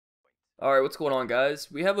Alright, what's going on,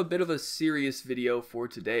 guys? We have a bit of a serious video for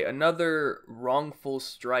today. Another wrongful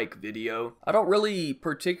strike video. I don't really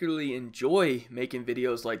particularly enjoy making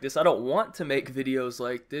videos like this. I don't want to make videos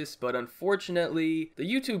like this, but unfortunately, the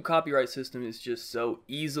YouTube copyright system is just so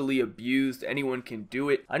easily abused. Anyone can do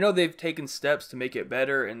it. I know they've taken steps to make it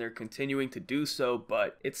better, and they're continuing to do so,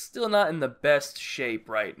 but it's still not in the best shape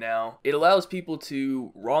right now. It allows people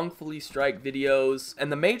to wrongfully strike videos,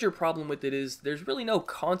 and the major problem with it is there's really no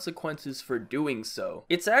consequences for doing so.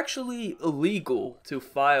 It's actually illegal to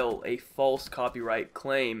file a false copyright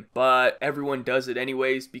claim, but everyone does it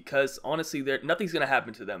anyways because honestly, nothing's gonna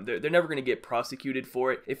happen to them. They're never gonna get prosecuted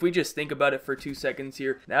for it. If we just think about it for 2 seconds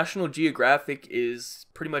here, National Geographic is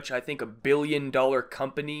pretty much, I think, $1 billion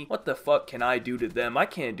company. What the fuck can I do to them? I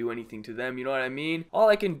can't do anything to them, you know what I mean? All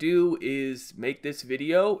I can do is make this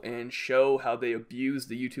video and show how they abuse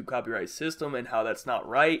the YouTube copyright system and how that's not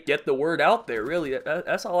right. Get the word out there, really.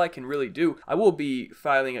 That's all I can really do. I will be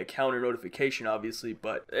filing a counter notification, obviously,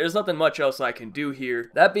 but there's nothing much else I can do here.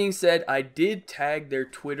 That being said, I did tag their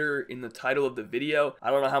Twitter in the title of the video. I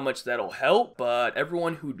don't know how much that'll help, but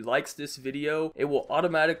everyone who likes this video, it will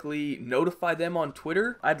automatically notify them on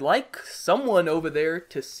Twitter. I'd like someone over there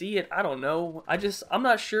to see it. I don't know. I'm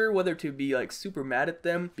not sure whether to be like super mad at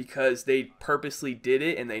them because they purposely did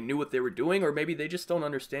it and they knew what they were doing, or maybe they just don't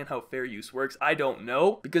understand how fair use works. I don't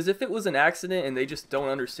know, because if it was an accident and they just don't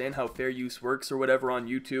understand how fair use works or whatever on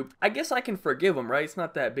YouTube, I guess I can forgive them, right? It's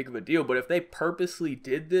not that big of a deal. But if they purposely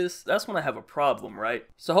did this, that's when I have a problem, right?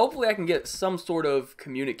 So hopefully I can get some sort of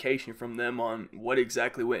communication from them on what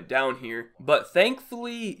exactly went down here. But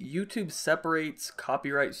thankfully, YouTube separates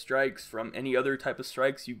copyright strikes from any other type of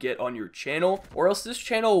strikes you get on your channel, or else this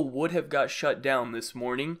channel would have got shut down this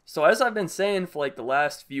morning. So as I've been saying for like the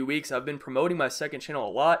last few weeks, I've been promoting my second channel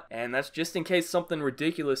a lot, and that's just in case something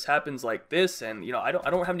ridiculous happens like this. And you know, I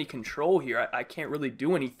don't have any control here. I can't really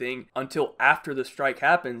do anything until after the strike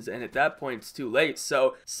happens, and at that point it's too late.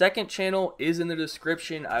 So second channel is in the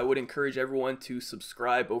description. I would encourage everyone to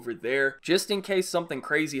subscribe over there just in case something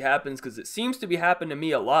crazy happens, because it seems to be happening to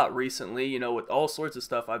me a lot recently, you know, with all sorts of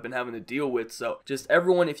stuff I've been having to deal with. So just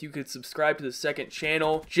everyone, if you could subscribe to the second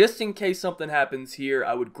channel just in case something happens here,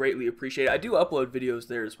 I would greatly appreciate it. I do upload videos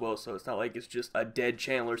there as well, so it's not like it's just a dead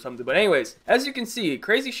channel or something. But anyways, as you can see,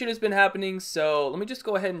 crazy shit has been happening, so let me just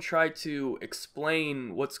go ahead and try to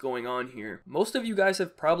explain what's going on here. Most of you guys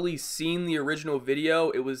have probably seen the original video.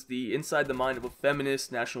 It was the Inside the Mind of a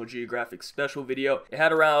Feminist National Geographic special video. It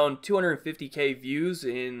had around 250k views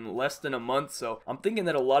in less than a month, so I'm thinking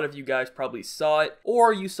that a lot of you guys probably saw it,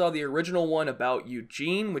 or you saw the original one about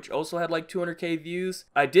Eugene, which also had like 200k views.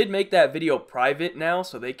 I did make that video private now,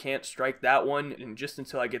 so they can't strike that one, and just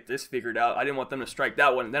until I get this figured out, I didn't want them to strike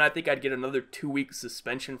that one. And then I think I'd get another 2-week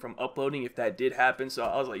suspension from uploading if that did happen, so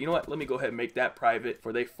I was like, you know what, let me go ahead and make that private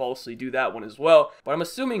before they falsely do that one as well. But I'm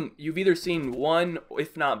assuming you've either seen one,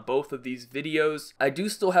 if not both of these videos. I do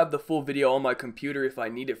still have the full video on my computer if I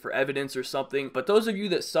need it for evidence or something, but those of you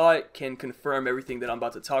that saw it can confirm everything that I'm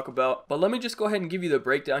about to talk about. But let me just go ahead and give you the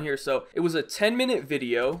breakdown here. So it was a 10-minute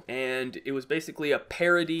video, and it was basically a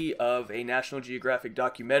parody of a National Geographic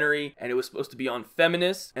documentary, and it was supposed to be on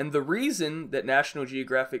feminists. And the reason that National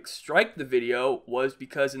Geographic striked the video was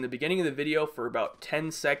because in the beginning of the video, for about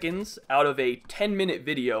 10 seconds out of a 10-minute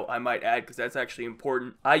video, I might add, because that's actually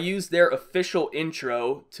important, I used their official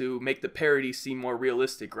intro to make the parody seem more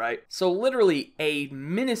realistic, right? So literally a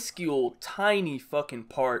minuscule, tiny fucking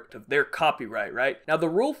part of their copyright, right? Now the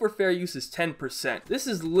rule for fair use is 10%. This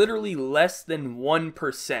is literally less than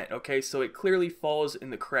 1%, okay? So it clearly falls in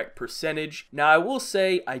the correct percentage. Now I will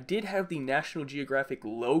say I did have the National Geographic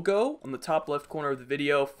logo on the top left corner of the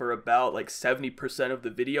video for about like 70% of the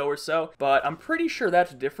video or so, but I'm pretty sure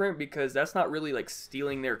that's different because that's not really like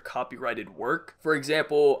stealing their copyrighted work. For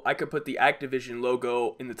example, I could put the Activision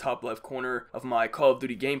logo in the top left corner of my Call of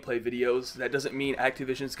Duty gameplay videos. That doesn't mean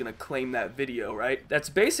Activision's gonna claim that video, right? That's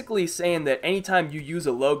basically saying that anytime you use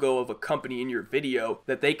a logo of a company in your video,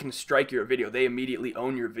 that they can strike your video. They immediately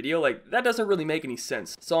own your video. Like, that doesn't really make any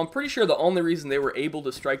sense. So I'm pretty sure the only reason they were able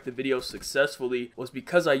to strike the video successfully was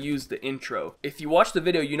because I used the intro. If you watch the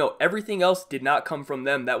video, you know everything else did not come from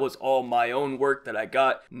them. That was all my own work that I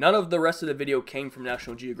got. None of the rest of the video came from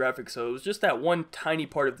National Geographic, so it was just that one tiny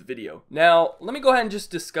part of the video. Now, let me go ahead and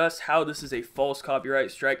just discuss how this is a false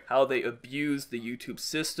copyright strike, how they abuse the YouTube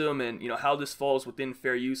system, and you know how this falls within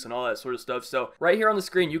fair use and all that sort of stuff. So right here on the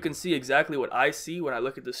screen, you can see exactly what what I see when I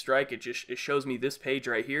look at the strike. It shows me this page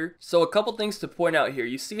right here. So a couple things to point out here.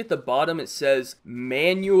 You see at the bottom it says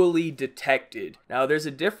manually detected. Now there's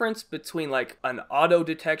a difference between like an auto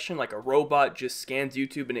detection, like a robot just scans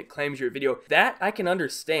YouTube and it claims your video. That I can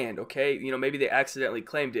understand, okay? You know, maybe they accidentally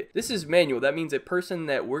claimed it. This is manual. That means a person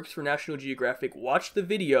that works for National Geographic watched the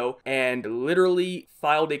video and literally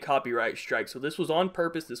filed a copyright strike. So this was on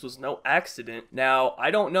purpose. This was no accident. Now, I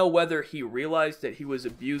don't know whether he realized that he was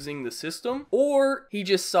abusing the system or he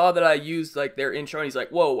just saw that I used like their intro and he's like,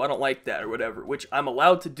 whoa, I don't like that or whatever, which I'm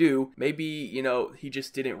allowed to do. Maybe, you know, he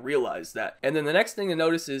just didn't realize that. And then the next thing to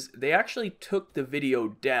notice is they actually took the video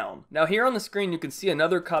down. Now here on the screen, you can see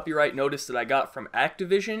another copyright notice that I got from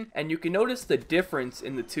Activision, and you can notice the difference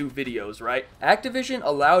in the two videos, right? Activision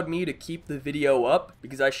allowed me to keep the video up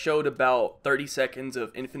because I showed about 30 seconds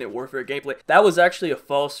of Infinite Warfare gameplay. That was actually a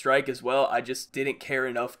false strike as well. I just didn't care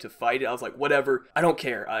enough to fight it. I was like, whatever, I don't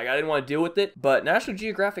care. I didn't want to deal with it. But National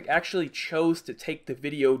Geographic actually chose to take the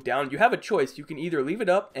video down. You have a choice. You can either leave it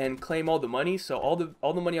up and claim all the money. So all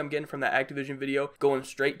the money I'm getting from that Activision video going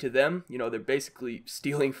straight to them. You know, they're basically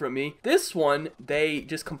stealing from me. This one, they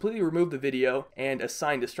just completely removed the video and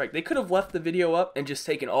assigned a strike. They could have left the video up and just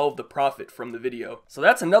taken all of the profit from the video. So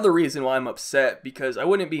that's another reason why I'm upset, because I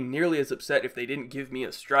wouldn't be nearly as upset if they didn't give me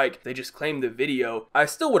a strike. They just claimed the video. I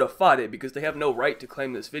still would have fought it because they have no right to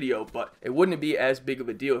claim this video, but it wouldn't be as big of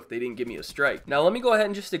a deal if they didn't give me a strike. Now let me go ahead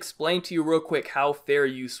and just explain to you real quick how fair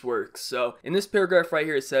use works. So in this paragraph right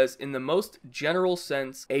here, it says, in the most general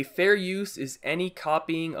sense, a fair use is any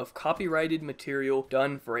copying of copyrighted material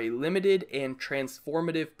done for a limited and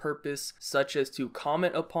transformative purpose, such as to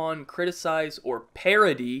comment upon, criticize, or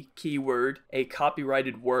parody, keyword, a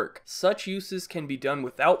copyrighted work. Such uses can be done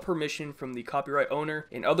without permission from the copyright owner.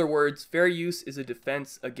 In other words, fair use is a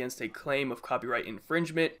defense against a claim of copyright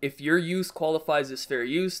infringement. If your use qualifies as fair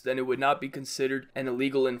use, then it would not be considered an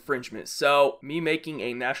illegal infringement. So me making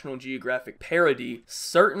a National Geographic parody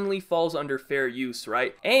certainly falls under fair use,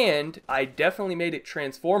 right? And I definitely made it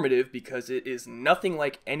transformative because it is nothing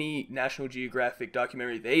like any National Geographic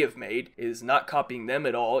documentary they have made. It is not copying them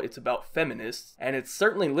at all. It's about feminists, and it's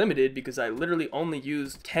certainly limited because I literally only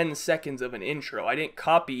used 10 seconds of an intro. I didn't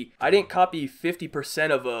copy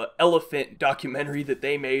 50% of a elephant documentary that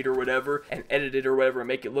they made or whatever and edit it or whatever and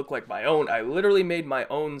make it look like my own. I literally made my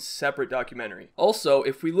own separate documentary. Also,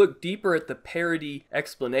 if we look deeper at the parody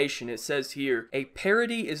explanation, it says here, a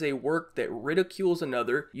parody is a work that ridicules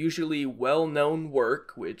another, usually well-known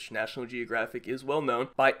work, which National Geographic is well known,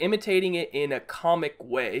 by imitating it in a comic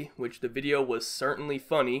way, which the video was certainly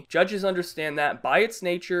funny. Judges understand that by its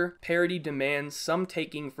nature, parody demands some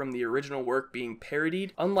taking from the original work being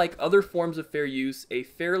parodied. Unlike other forms of fair use, a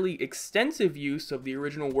fairly extensive use of the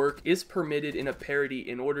original work is permitted in a parody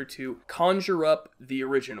in order to conjure up the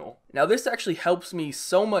original. Now this actually helps me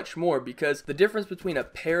so much more because the difference between a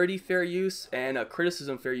parody fair use and a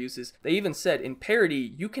criticism fair use is they even said in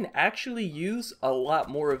parody you can actually use a lot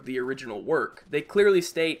more of the original work. They clearly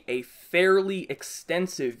state a fairly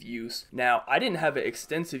extensive use. Now I didn't have an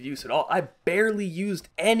extensive use at all. I barely used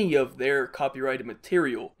any of their copyrighted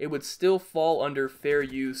material. It would still fall under fair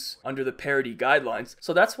use under the parody guidelines.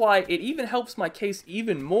 So that's why it even helps my case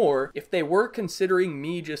even more if they were considering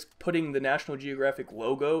me just putting the National Geographic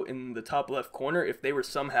logo in the top left corner. If they were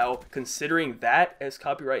somehow considering that as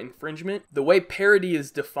copyright infringement, the way parody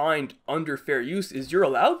is defined under fair use is you're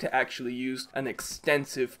allowed to actually use an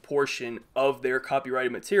extensive portion of their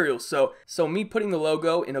copyrighted material. So me putting the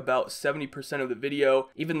logo in about 70% of the video,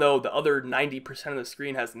 even though the other 90% of the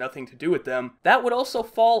screen has nothing to do with them, that would also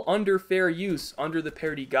fall under fair use under the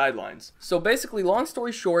parody guidelines. So basically, long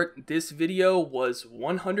story short, this video was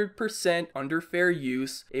 100% under fair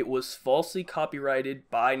use. It was falsely copyrighted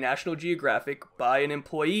by National Geographic, by an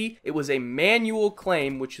employee. It was a manual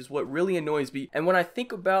claim, which is what really annoys me. And when I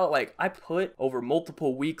think about, like, I put over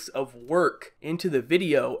multiple weeks of work into the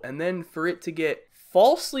video, and then for it to get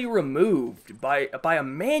falsely removed by a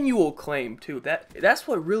manual claim too. That's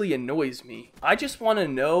what really annoys me. I just want to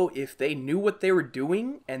know if they knew what they were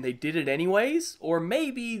doing and they did it anyways, or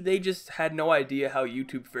maybe they just had no idea how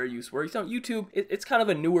YouTube fair use works. You know, YouTube, it's kind of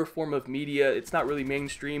a newer form of media. It's not really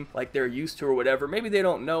mainstream like they're used to or whatever. Maybe they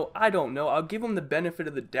don't know. I don't know. I'll give them the benefit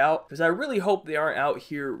of the doubt because I really hope they aren't out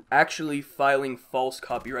here actually filing false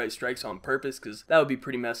copyright strikes on purpose, because that would be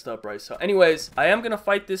pretty messed up, right? So anyways, I am going to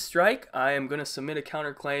fight this strike. I am going to submit a a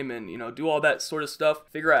counterclaim and, you know, do all that sort of stuff,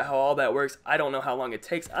 figure out how all that works. I don't know how long it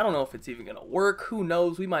takes. I don't know if it's even gonna work. Who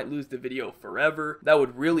knows? We might lose the video forever. That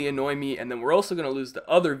would really annoy me. And then we're also gonna lose the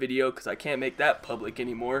other video because I can't make that public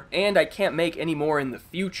anymore. And I can't make any more in the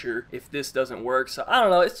future if this doesn't work. So I don't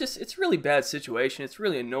know. It's a really bad situation. It's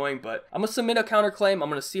really annoying, but I'm gonna submit a counterclaim. I'm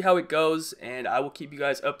gonna see how it goes, and I will keep you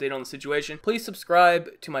guys updated on the situation. Please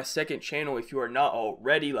subscribe to my second channel if you are not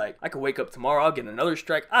already. Like, I could wake up tomorrow, I'll get another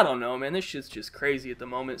strike. I don't know, man. This shit's just crazy at the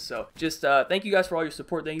moment. So just thank you guys for all your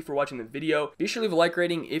support. Thank you for watching the video. Be sure to leave a like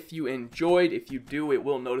rating if you enjoyed. If you do, it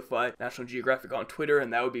will notify National Geographic on Twitter,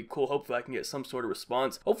 and that would be cool. Hopefully I can get some sort of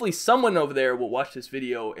response. Hopefully someone over there will watch this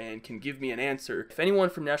video and can give me an answer. If anyone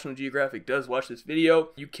from National Geographic does watch this video,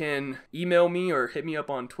 you can email me or hit me up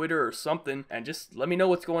on Twitter or something and just let me know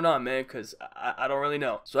what's going on, man, because I don't really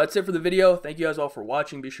know. So that's it for the video. Thank you guys all for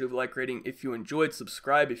watching. Be sure to leave a like rating if you enjoyed.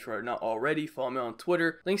 Subscribe if you are not already. Follow me on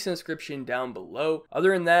Twitter. Links in the description down below.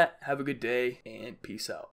 Other than that, have a good day and peace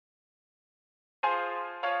out.